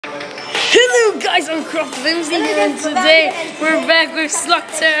Hello guys, I'm Craftedbennymc and today we're back with Slug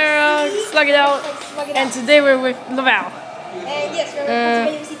It Out, and today we're with Laval. And yes, we're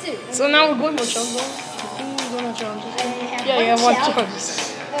with Craftedbennymc too. So now we're going for challenges. Yeah, you have one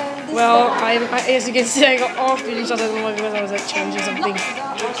challenge. Well, as you can see, I got off doing shots at the moment because I was like challenging something.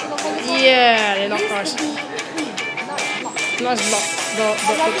 Yeah, they're not cars. Not locked. The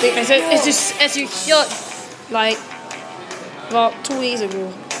thing I said, it's just as you heard like about 2 days ago.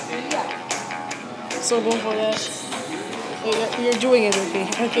 So go for that. You're doing it, okay?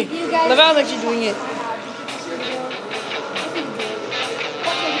 Okay. Laval's actually doing it.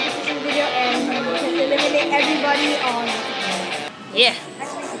 Everybody on. Yeah.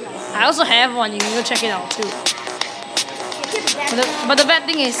 I also have one. You can go check it out too. But the bad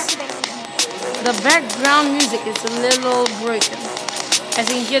thing is, the background music is a little broken. As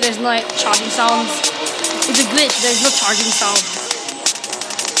you can hear, there's no like charging sounds. It's a glitch. There's no charging sound.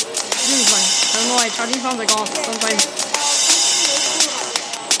 This is fine. I don't know why charging sounds like off sometimes.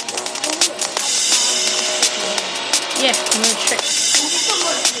 Yeah, I'm gonna check.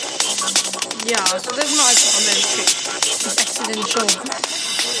 Yeah, so there's no actual automatic trick. It's accidental.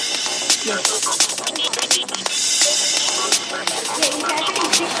 Yeah.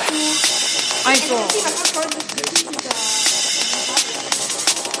 I saw.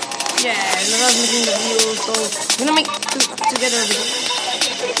 Yeah, Laval's making the video, so we're gonna make together a video.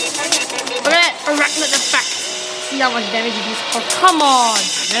 Look at that, arachnid effect. See how much damage it is? Oh, come on!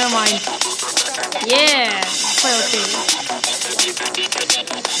 Never mind. Yeah, quite okay.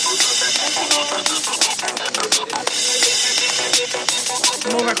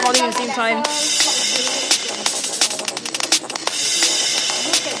 More recording at the same time.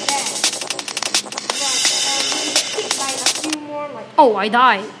 Oh, I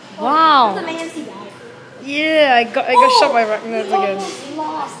died. Wow. Yeah, I got shot by arachnids again.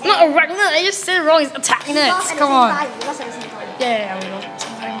 Not arachnid, I just said it wrong. It's attacknids. Come on. Yeah, we lost.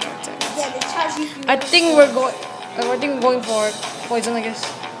 I think we're going for poison, I guess.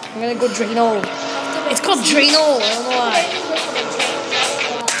 I'm gonna go Drano. It's called Drano. I don't know why.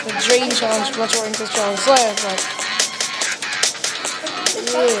 The Drain challenge, Retro Interest challenge. So it's like,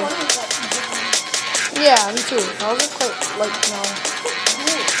 yeah, me too. I also quite like now.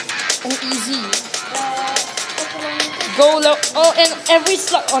 And easy. Go level. Oh, and every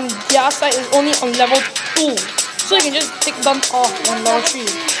slug on their side is only on level 2, so you can just take them off on level 3. You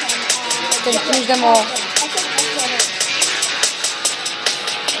can finish them all.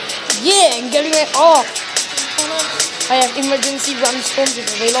 Yeah, and getting it off. I have emergency ramstones if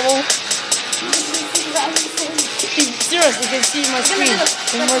available. Serious, you can see my screen.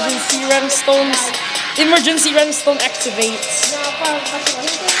 Emergency ramstones. Emergency ramstone activates.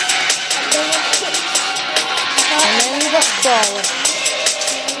 And then we got Slug.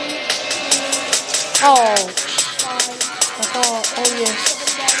 Oh yes.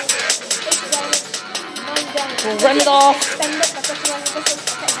 We'll run it off.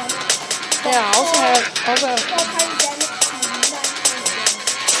 Yeah, I also have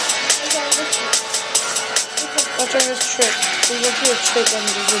let's try this trick. There's actually a trick on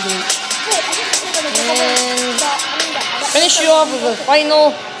the video. And finish you off with the final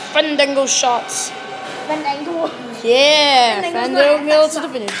Fandango shots. Yeah, Fandango to the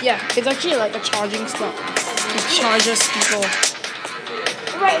finish. Yeah, it's actually like a charging slug. It charges people.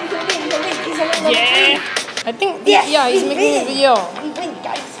 Yeah, I think. Yeah, he's making a video.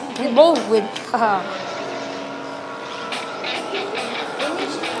 We both win. Haha.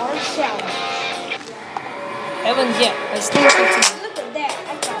 Haven't yet. I still continue.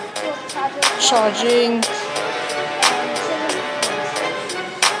 Charging.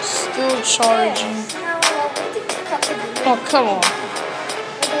 Still charging. Oh, come on.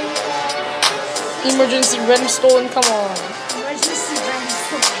 Emergency Remstone, come on.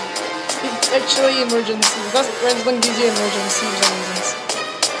 It's actually emergency because Remstone gives you emergency reasons.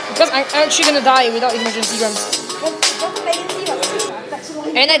 Because I'm actually gonna die without emergency Remstone.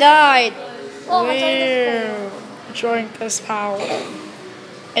 And I died! Weird. Veteranka's power.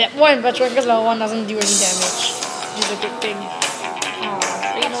 And that one, Veteranka's level 1 doesn't do any damage, which is a good thing.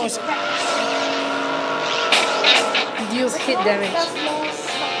 Deals hit damage.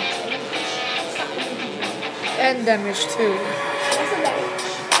 And damage too.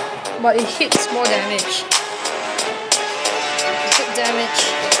 But it hits more damage. Hit damage.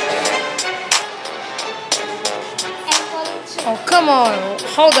 Oh, come on.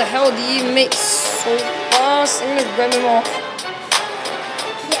 How the hell do you make so fast? I'm gonna grab him off.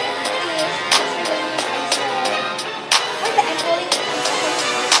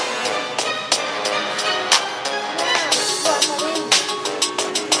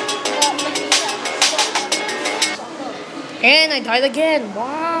 And I died again. The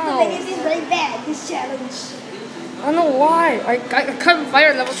Wow. thing is very bad, this challenge. I don't know why. I couldn't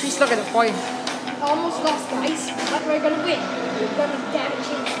fire level 3 slug at the point. Almost lost, guys, but we're gonna win. We're gonna damage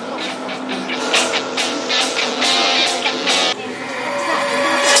him.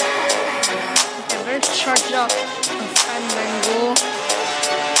 Okay, I'm gonna charge up a fan mango.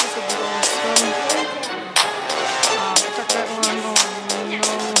 This will be awesome. Check that one. Oh no.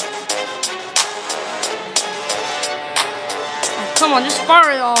 Oh, come on, just fire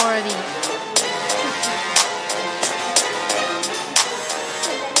it already.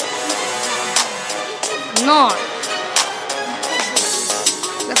 Not.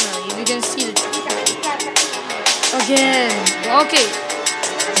 Definitely, you can see it again. Okay,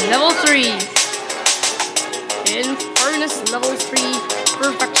 level 3. In furnace, level 3.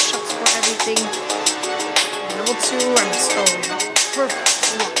 Perfect shots for everything. Level 2, I'm stone. Perfect.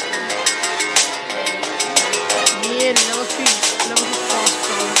 Yeah, level 3. Level 2 frost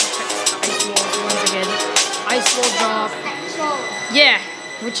drop. Check the ice walls once again. Ice wall drop. Yeah.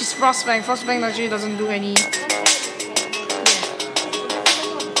 Which is Frostbang. Frostbang actually doesn't do any. Yeah.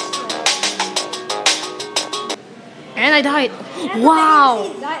 And I died.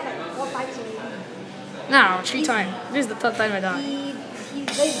 Wow. No, 3 times. This is the 3rd time I died. He's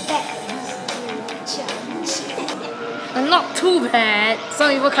very bad. I'm not too bad.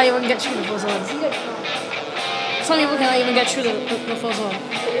 Some people can't even get through the first one. Some people cannot even get through the first one.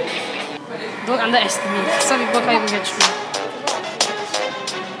 Don't underestimate. Some people can't even get through.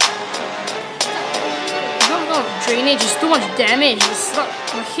 Drainage is too much damage. The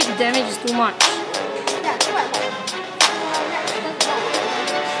hit damage is too much.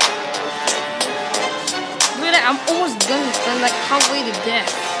 Really, I'm almost done. I'm like halfway to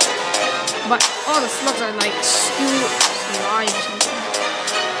death. But all the slugs are like still alive or something.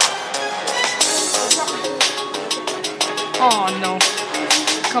 Oh no.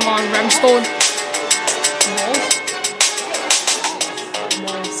 Come on, Ramstone.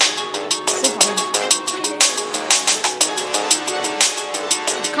 Balls.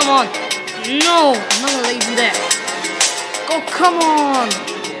 Come on. No, I'm not gonna let you do that. Oh, come on.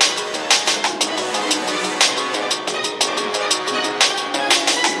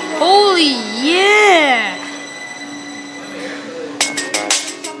 Holy yeah.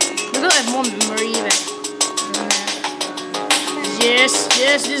 We're gonna have more memory back. Yes,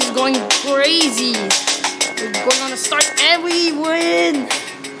 this is going crazy. We're going on a start and we win.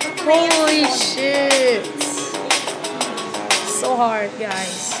 Holy shit. So hard,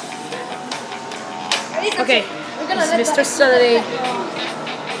 guys. Okay, it's Mr. Saturday.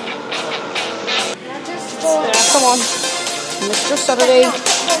 Come on. Mr. Saturday. I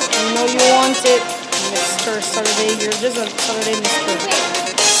know you want it. Mr. Saturday. You're just a Saturday Mr.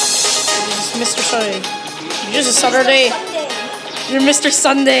 You're just Mr. Saturday. You're just a Saturday. You're Mr.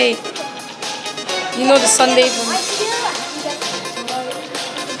 Sunday. You know the Sunday from...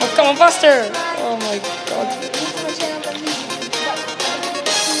 Oh, come on, faster. Oh my god.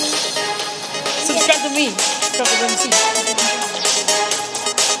 Subscribe to me. Craftedbennymc.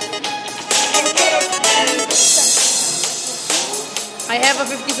 I have a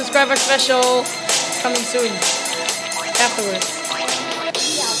 50 subscriber special coming soon. Afterwards.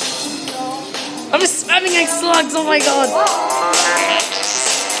 I'm just spamming like slugs, oh my god.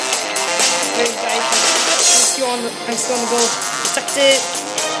 Okay guys, I'm still on the go. Protected.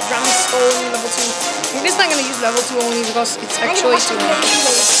 Ramstone level 2. I'm just not gonna use level 2 only because it's actually too hard.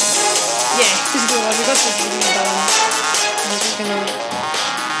 Yeah, it's too hard because it's really down. I'm just gonna...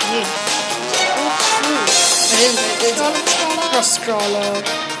 Yeah. Oh shoot. I didn't cross-scroller.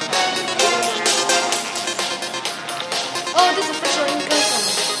 Oh, this is official in person.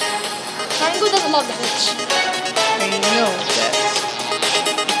 Mango doesn't love the bitch. I know that.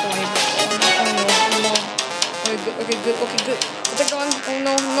 Okay, good. Protect the one.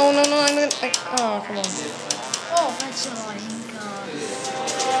 Oh no, I'm gonna... oh, come on. Oh, that's your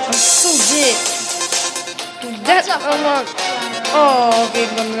I'm so dead. That unlock. Oh, okay,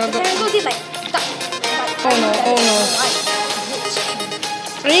 go. Mango did like... Oh no.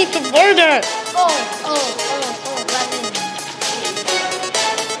 I need to burn that. Oh, running.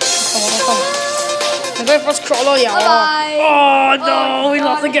 Come on. I'm going for crawler, yeah. Bye-bye. Oh no, Oh, we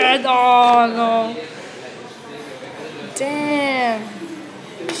lost God. again. Oh no. Damn.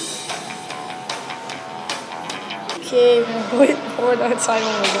 Okay, we're going forward outside. Oh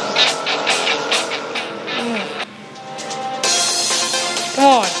my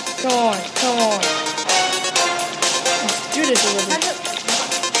god. Come on. Let's do this a little bit.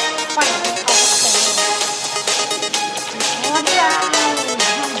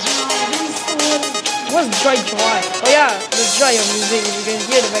 What because it's dry. Oh yeah, the dry of music. You can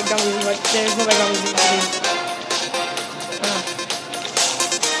hear the background music, but there is no background music today.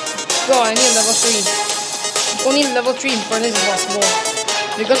 So I need a level 3. Only level 3 in furnace is possible.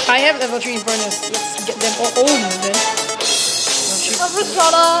 Because I have level 3 in furnace. Let's get them all own then.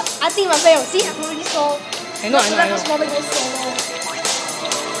 I think my favorite see I've already sold. I know. I'm just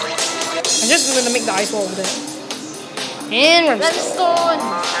gonna make the ice wall over there. And redstone.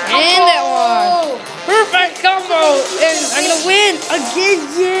 And that one. Perfect combo. And I'm gonna win again.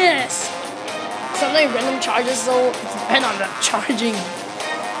 Yes. Sometimes random charges, so it depends on the charging.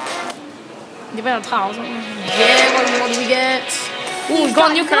 Depend on tiles. Yeah. What do we get? Ooh, we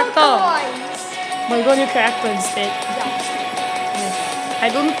got a new character. But we got a new character instead. I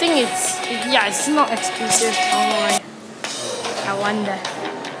don't think it's not exclusive online. I wonder.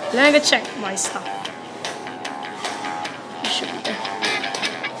 Let me go check my stuff. It should be there.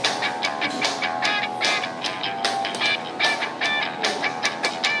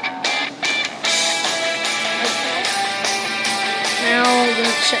 Now we're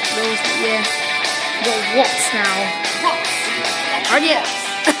gonna check those. Yeah, we got watts now. Oh yeah,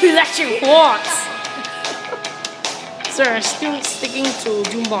 electric watts. So I'm still sticking to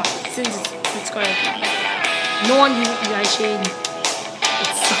Doombot since it's quite okay. No one uses EI chain. It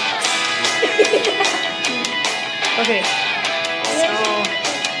sucks. Okay. So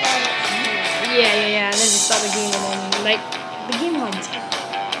yeah. Then we start the game and then like the game hunt.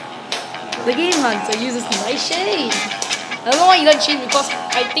 The game hunter uses EI chain. I don't know why you like chain because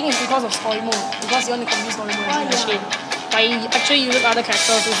I think it's because of story mode. Because you want to complete story mode with EI chain. But he actually uses other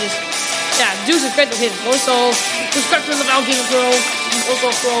characters, which is do subscribe to him. Also, subscribe to Laval Gamer Pro. He's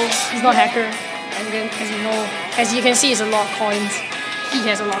also a pro. He's not a hacker. And then, as you can see, it's a lot of coins. He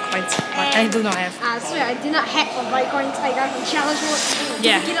has a lot of coins, but I do not have. I swear, I did not hack or buy coins. I got from challenge mode.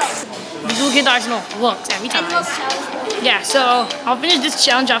 Yeah. The duplicate dice works every time. Yeah. So I'll finish this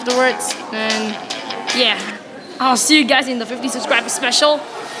challenge afterwards, and yeah, I'll see you guys in the 50 subscriber special,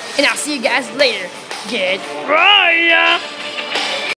 and I'll see you guys later. Goodbye.